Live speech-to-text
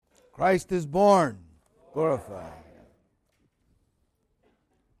Christ is born, glorified.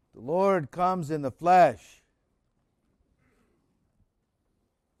 The Lord comes in the flesh.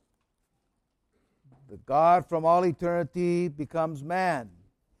 The God from all eternity becomes man.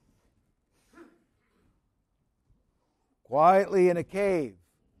 Quietly in a cave.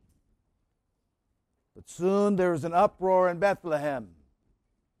 But soon there is an uproar in Bethlehem.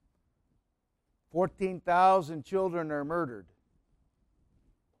 14,000 children are murdered.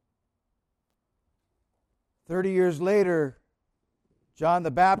 30 years later, John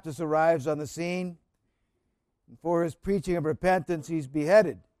the Baptist arrives on the scene, and for his preaching of repentance, he's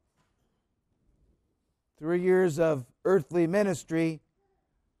beheaded. 3 years of earthly ministry,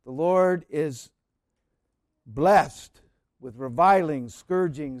 the Lord is blessed with revilings,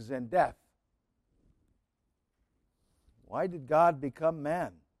 scourgings, and death. Why did God become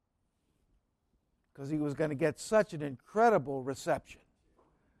man? Because he was going to get such an incredible reception.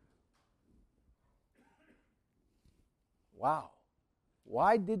 Wow.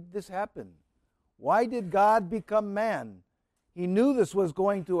 Why did this happen? Why did God become man? He knew this was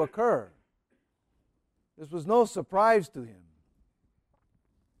going to occur. This was no surprise to him.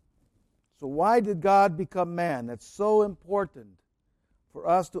 So why did God become man? That's so important for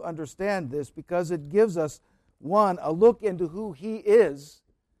us to understand this, because it gives us, one, a look into who he is,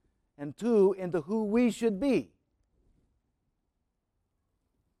 and two, into who we should be.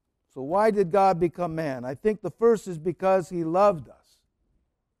 So why did God become man? I think the first is because he loved us.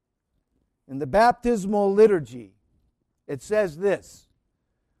 In the baptismal liturgy, it says this: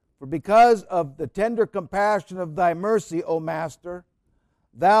 "For because of the tender compassion of thy mercy, O Master,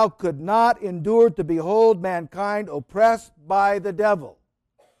 thou could not endure to behold mankind oppressed by the devil."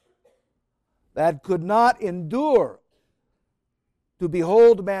 That could not endure to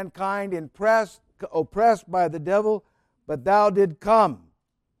behold mankind oppressed by the devil, but thou did come,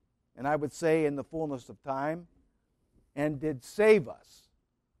 and I would say in the fullness of time, and did save us.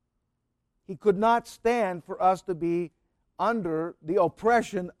 He could not stand for us to be under the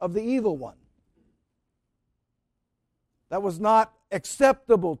oppression of the evil one. That was not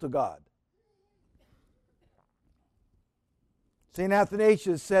acceptable to God. St.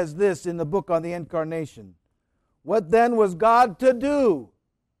 Athanasius says this in the book on the Incarnation: "What then was God to do?"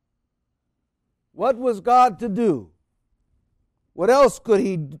 What was God to do? What else could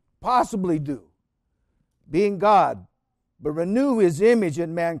he possibly do, being God, but renew his image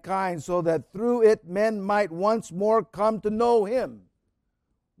in mankind so that through it men might once more come to know him?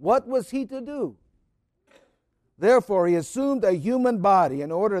 What was he to do? Therefore he assumed a human body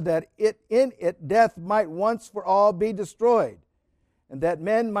in order that in it death might once for all be destroyed, and that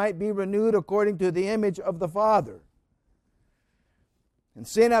men might be renewed according to the image of the Father. And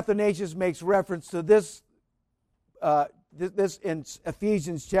St. Athanasius makes reference to this in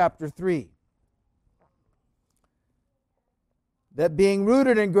Ephesians chapter 3. That being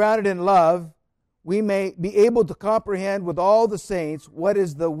rooted and grounded in love, we may be able to comprehend with all the saints what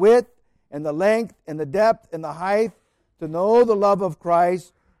is the width and the length and the depth and the height, to know the love of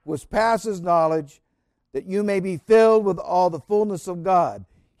Christ, which passes knowledge, that you may be filled with all the fullness of God.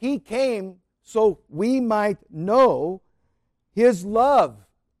 He came so we might know his love.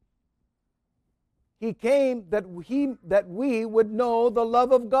 He came that we would know the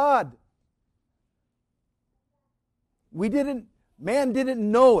love of God. Man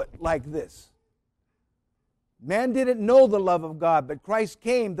didn't know it like this. Man didn't know the love of God, but Christ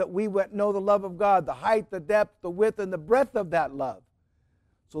came that we would know the love of God, the height, the depth, the width, and the breadth of that love.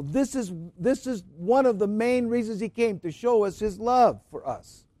 So this is one of the main reasons he came, to show us his love for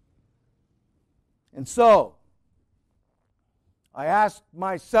us. And so, I asked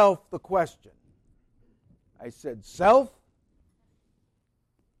myself the question. I said, "Self,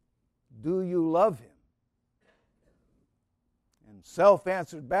 do you love him?" And self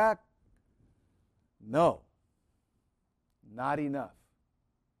answered back, "No, not enough.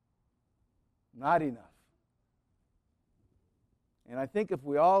 Not enough." And I think if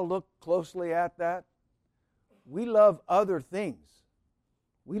we all look closely at that, we love other things.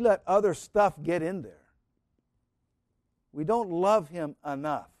 We let other stuff get in there. We don't love him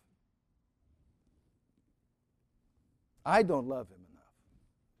enough. I don't love him enough.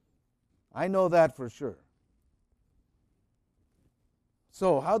 I know that for sure.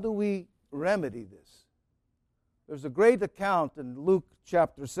 So how do we remedy this? There's a great account in Luke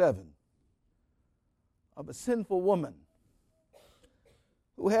chapter 7 of a sinful woman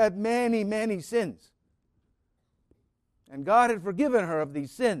who had many, many sins. And God had forgiven her of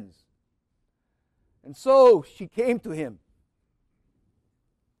these sins. And so she came to him.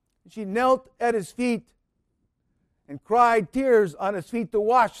 She knelt at his feet, and cried tears on his feet to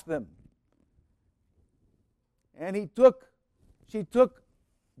wash them. And she took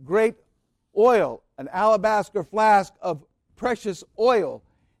great oil, an alabaster flask of precious oil,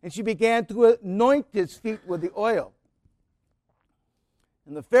 and she began to anoint his feet with the oil.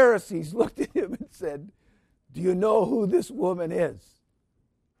 And the Pharisees looked at him and said, "Do you know who this woman is?"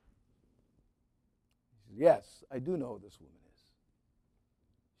 He said, "Yes, I do know who this woman is.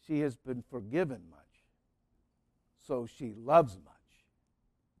 She has been forgiven much, so she loves much.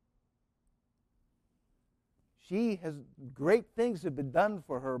 Great things have been done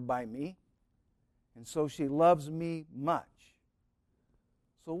for her by me, and so she loves me much."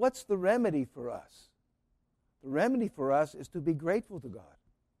 So what's the remedy for us? The remedy for us is to be grateful to God,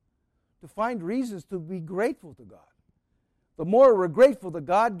 to find reasons to be grateful to God. The more we're grateful to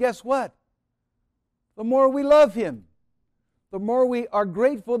God, guess what? The more we love Him. The more we are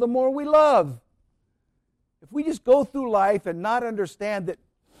grateful, the more we love. If we just go through life and not understand that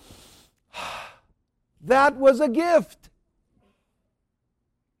that was a gift.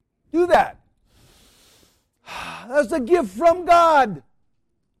 Do that. That's a gift from God.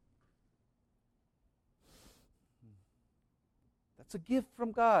 That's a gift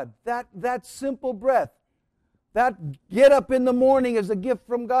from God. That simple breath, that get up in the morning is a gift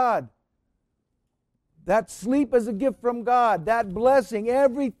from God. That sleep is a gift from God. That blessing,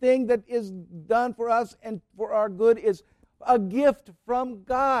 everything that is done for us and for our good is a gift from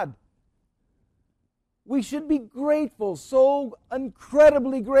God. We should be grateful, so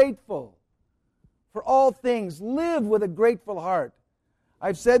incredibly grateful for all things. Live with a grateful heart.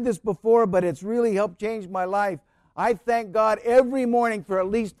 I've said this before, but it's really helped change my life. I thank God every morning for at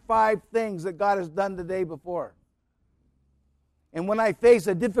least 5 things that God has done the day before. And when I face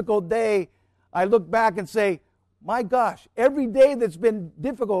a difficult day, I look back and say, my gosh, every day that's been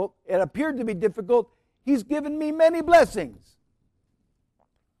difficult, it appeared to be difficult, He's given me many blessings.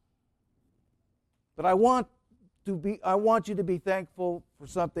 But I want you to be thankful for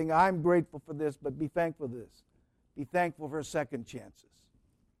something. I'm grateful for this, but be thankful for this. Be thankful for second chances.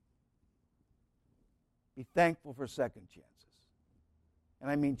 Be thankful for second chances.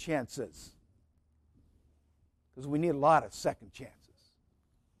 And I mean chances. Because we need a lot of second chances.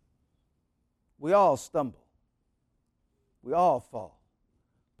 We all stumble. We all fall.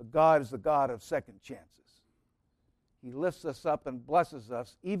 But God is the God of second chances. He lifts us up and blesses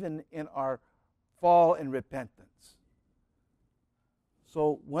us even in our fall in repentance.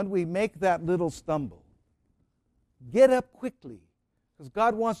 So when we make that little stumble, get up quickly, because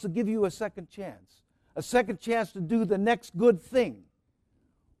God wants to give you a second chance to do the next good thing.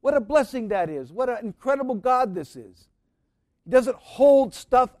 What a blessing that is. What an incredible God this is. He doesn't hold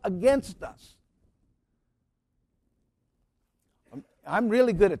stuff against us. I'm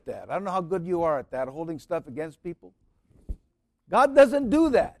really good at that. I don't know how good you are at that, holding stuff against people. God doesn't do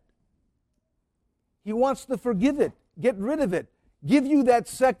that. He wants to forgive it, get rid of it, give you that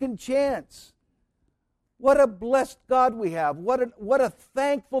second chance. What a blessed God we have. What a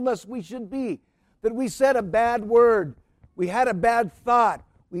thankfulness we should be that we said a bad word, we had a bad thought,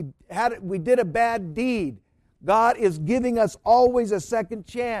 we did a bad deed. God is giving us always a second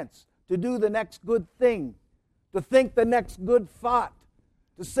chance to do the next good thing, to think the next good thought,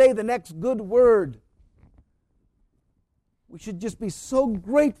 to say the next good word. We should just be so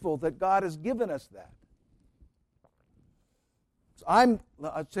grateful that God has given us that. So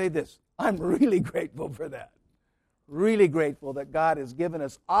I'll say this, I'm really grateful for that. Really grateful that God has given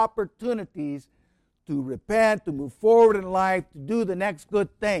us opportunities to repent, to move forward in life, to do the next good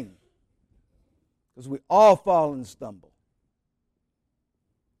thing. Because we all fall and stumble.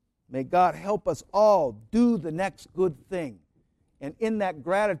 May God help us all do the next good thing. And in that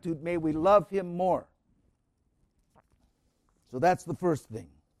gratitude, may we love Him more. So that's the first thing.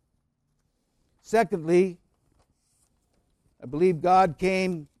 Secondly, I believe God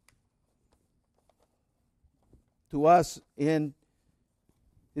came to us in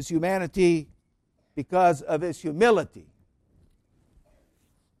His humanity because of His humility.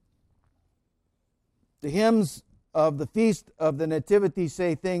 The hymns of the Feast of the Nativity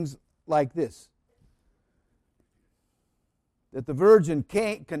say things like this: that the Virgin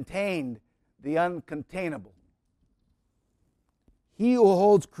contained the uncontainable. He who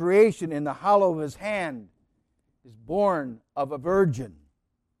holds creation in the hollow of His hand is born of a virgin.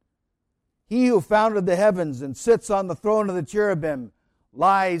 He who founded the heavens and sits on the throne of the cherubim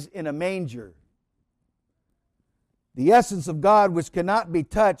lies in a manger. The essence of God, which cannot be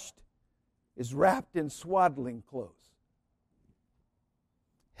touched, is wrapped in swaddling clothes.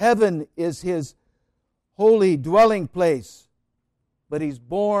 Heaven is His holy dwelling place, but He's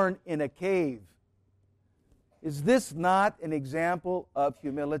born in a cave. Is this not an example of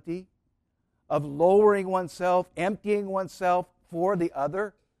humility, of lowering oneself, emptying oneself for the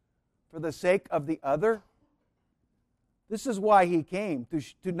other, for the sake of the other? This is why he came,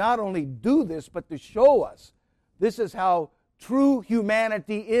 to not only do this, but to show us this is how true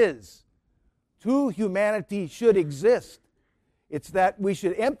humanity is. True humanity should exist. It's that we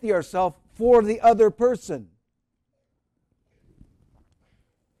should empty ourselves for the other person.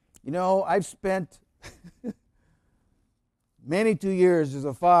 You know, I've spent many 2 years as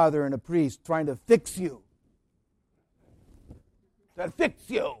a father and a priest trying to fix you. To fix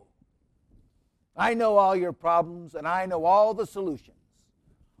you. I know all your problems and I know all the solutions.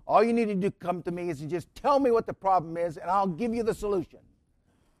 All you need to do come to me is to just tell me what the problem is and I'll give you the solution.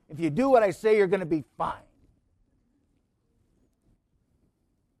 If you do what I say, you're going to be fine.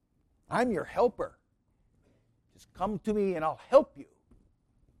 I'm your helper. Just come to me and I'll help you.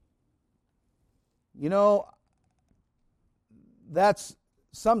 You know, that's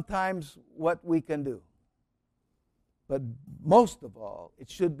sometimes what we can do. But most of all, it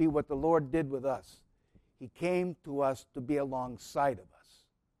should be what the Lord did with us. He came to us to be alongside of us.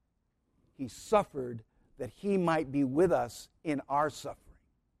 He suffered that He might be with us in our suffering.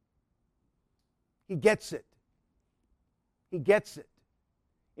 He gets it. He gets it.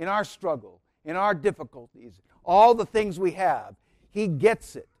 In our struggle, in our difficulties, all the things we have, He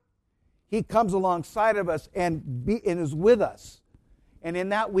gets it. He comes alongside of us and is with us. And in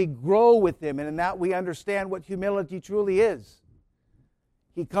that we grow with Him, and in that we understand what humility truly is.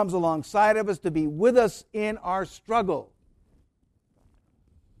 He comes alongside of us to be with us in our struggle.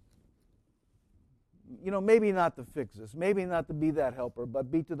 You know, maybe not to fix us, maybe not to be that helper,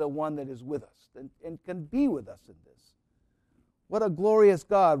 but be to the one that is with us and can be with us in this. What a glorious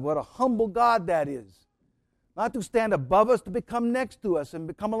God, what a humble God that is. Not to stand above us, to become next to us and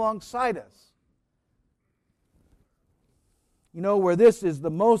become alongside us. You know, where this is the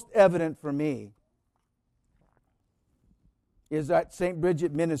most evident for me is at St.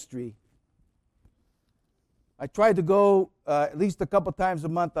 Bridget Ministry. I tried to go at least a couple times a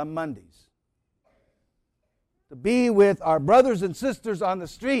month on Mondays to be with our brothers and sisters on the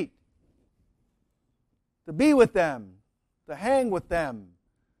street, to be with them, to hang with them.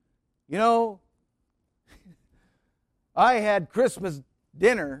 You know, I had Christmas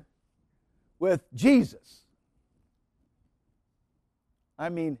dinner with Jesus. I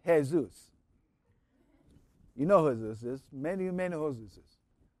mean, Jesus. You know who Jesus is. Many of you may know who Jesus is.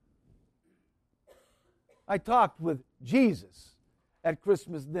 I talked with Jesus at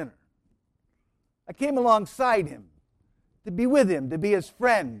Christmas dinner. I came alongside Him to be with Him, to be His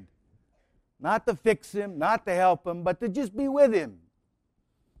friend. Not to fix Him, not to help Him, but to just be with Him.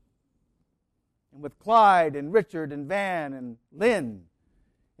 And with Clyde and Richard and Van and Lynn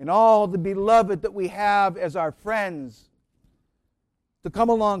and all the beloved that we have as our friends, to come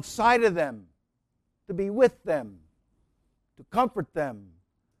alongside of them, to be with them, to comfort them,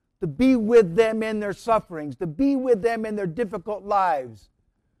 to be with them in their sufferings, to be with them in their difficult lives,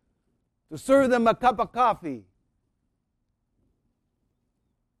 to serve them a cup of coffee,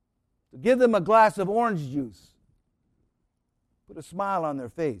 to give them a glass of orange juice, put a smile on their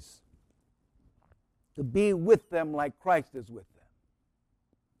face, to be with them like Christ is with them.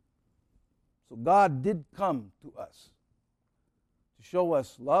 So God did come to us to show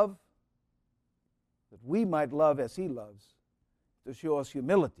us love, that we might love as He loves, to show us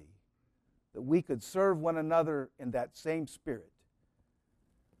humility, that we could serve one another in that same spirit.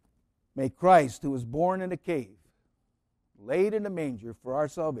 May Christ, who was born in a cave, laid in a manger for our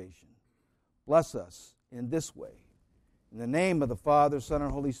salvation, bless us in this way. In the name of the Father, Son,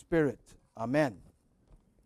 and Holy Spirit. Amen.